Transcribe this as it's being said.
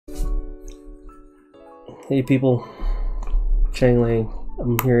Hey people, Changling.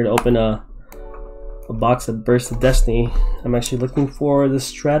 I'm here to open a box of Burst of Destiny. I'm actually looking for the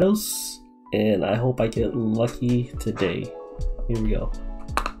Stratos, and I hope I get lucky today. Here we go.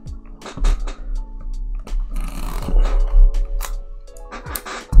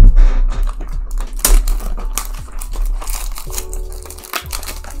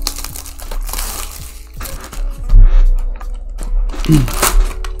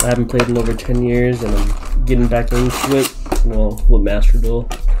 I haven't played in over 10 years and I'm getting back into it, well, with Master Duel.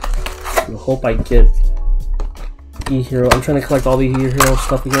 I hope I get E-Hero. I'm trying to collect all the E-Hero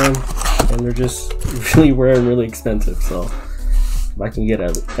stuff again, and they're just really rare and really expensive, so if I can get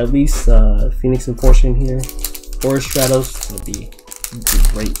at least Pheonix Enforcer in here, or Stratos, that would be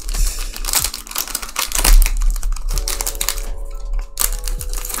great.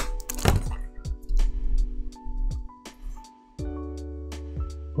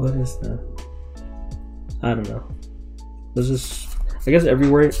 What is that? I don't know. This is, I guess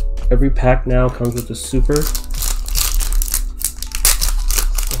everywhere, every pack now comes with a super.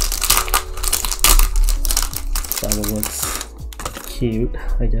 That one looks cute,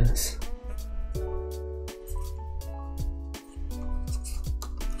 I guess.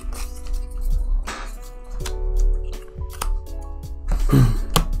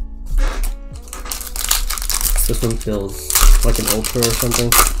 This one feels like an ultra or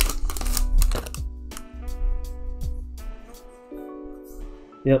something.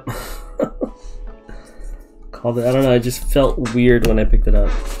 Yep. Called it. I don't know, it just felt weird when I picked it up.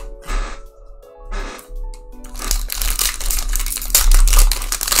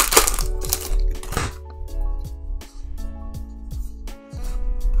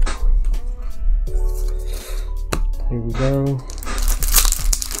 Here we go.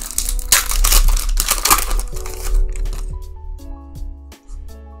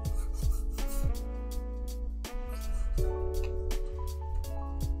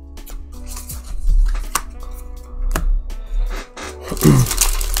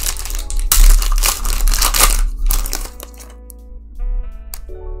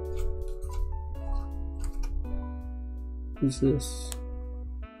 Who's this?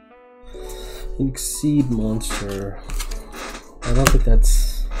 An Exceed monster. I don't think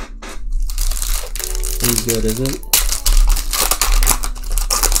that's any good, is it?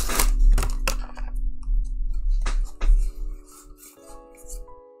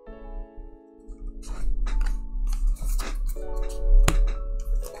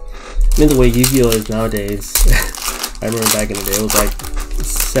 I mean, the way Yu-Gi-Oh is nowadays, I remember back in the day it was like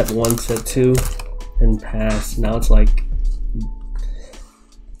set 1, set 2, and pass. Now it's like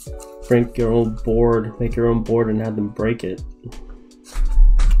print your own board, make your own board, and have them break it.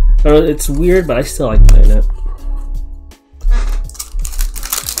 I don't know, it's weird, but I still like playing it.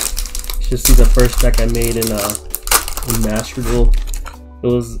 You should see the first deck I made in Master Duel.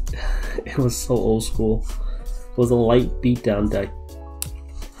 It was so old school. It was a light beatdown deck.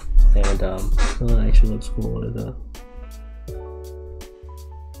 And oh, it actually looks cool. What is that?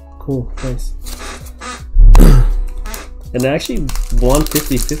 Cool, nice. And I actually won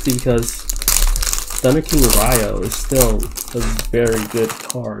 50-50 because Thunder King Ryo is still a very good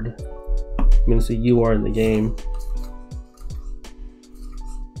card. I mean, it's a UR in the game.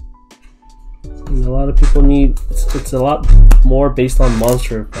 And a lot of people need, it's a lot more based on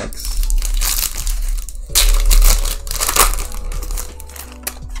monster effects.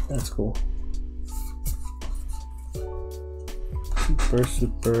 That's cool.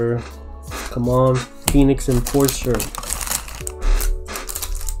 Super. Come on, Pheonix Enforcer.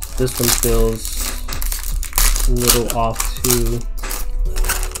 This one feels a little off too.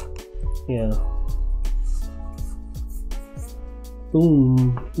 Yeah.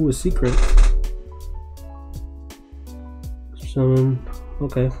 Boom. Ooh, a secret. Summon.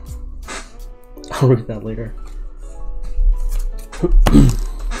 Okay. I'll read that later.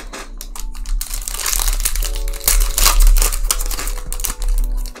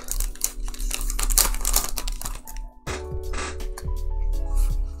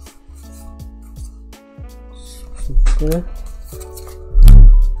 Super.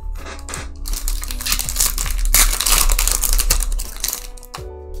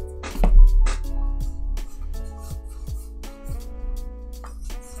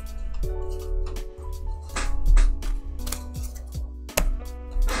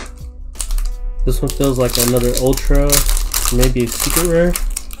 This one feels like another ultra, maybe a secret rare,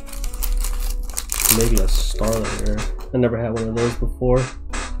 maybe a starlight rare. I never had one of those before.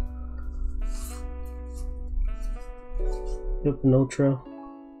 Yep, an ultra.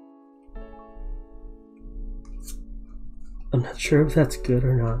 I'm not sure if that's good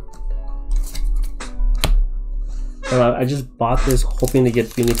or not. I just bought this hoping to get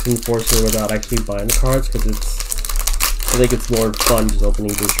Pheonix Enforcer without actually buying the cards, because I think it's more fun just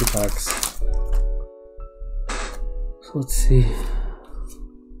opening booster packs. So let's see.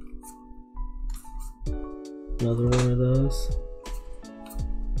 Another one of those.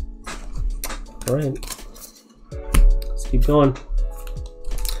 Alright. Let's keep going.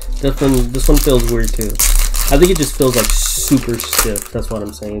 This one feels weird too. I think it just feels like super stiff. That's what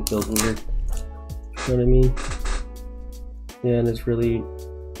I'm saying. It feels weird. You know what I mean? Yeah, and it's really...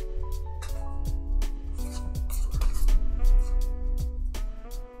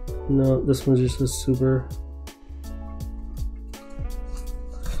 No, this one's just a super...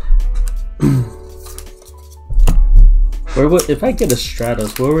 Where would, if I get a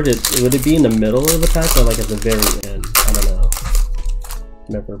Stratos, where would it be in the middle of the pack or like at the very end? I don't know.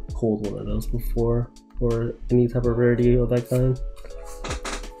 Never pulled one of those before, or any type of rarity of that kind.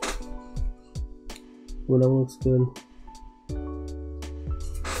 Well, that looks good.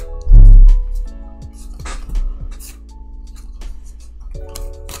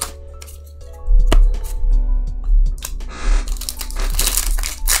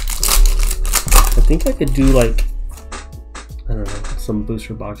 I think I could do like, I don't know, some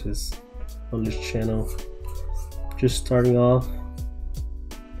booster boxes on this channel. Just starting off.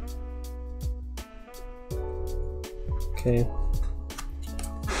 Okay.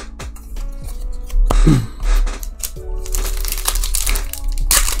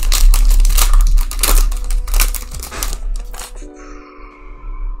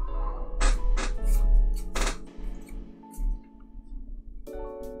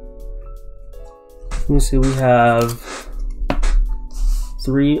 Let me see, we have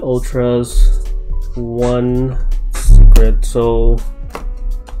 3 ultras, 1 secret, so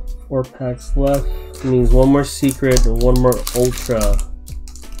 4 packs left. It means 1 more secret and 1 more ultra.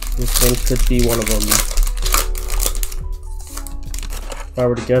 This one could be one of them. If I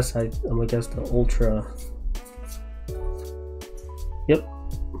were to guess, I'm gonna guess the ultra. Yep,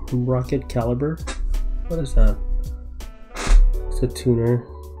 rocket caliber. What is that? It's a tuner.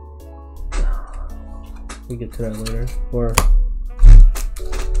 We'll get to that later. Or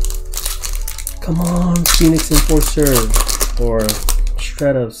come on, Pheonix Enforcer or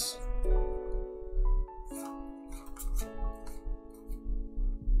Stratos.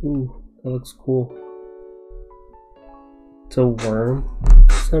 Ooh, that looks cool. It's a worm.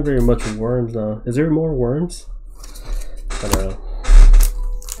 It's not very much worms though. Is there more worms? I don't know.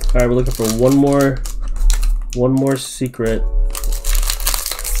 Alright, we're looking for one more secret.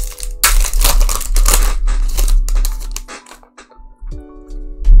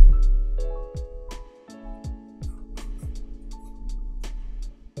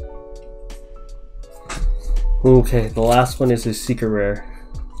 Okay, the last one is a secret rare.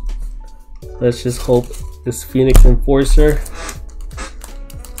 Let's just hope this Pheonix Enforcer.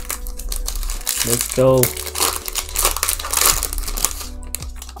 Let's go.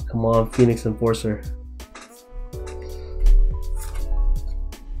 Come on, Pheonix Enforcer.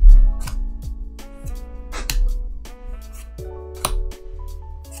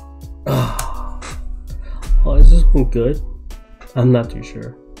 Oh, is this one good? I'm not too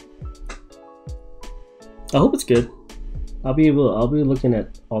sure. I hope it's good. I'll be looking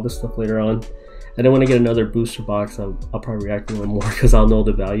at all this stuff later on, and then when I get another booster box, I'll probably react a little more because I'll know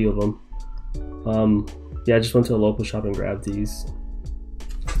the value of them. Yeah, I just went to a local shop and grabbed these.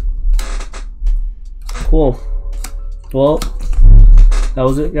 Cool. Well, that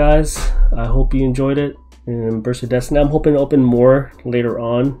was it, guys. I hope you enjoyed it. And Burst of Destiny. I'm hoping to open more later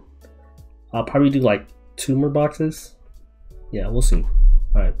on. I'll probably do like 2 more boxes. Yeah, we'll see.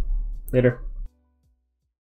 All right, later.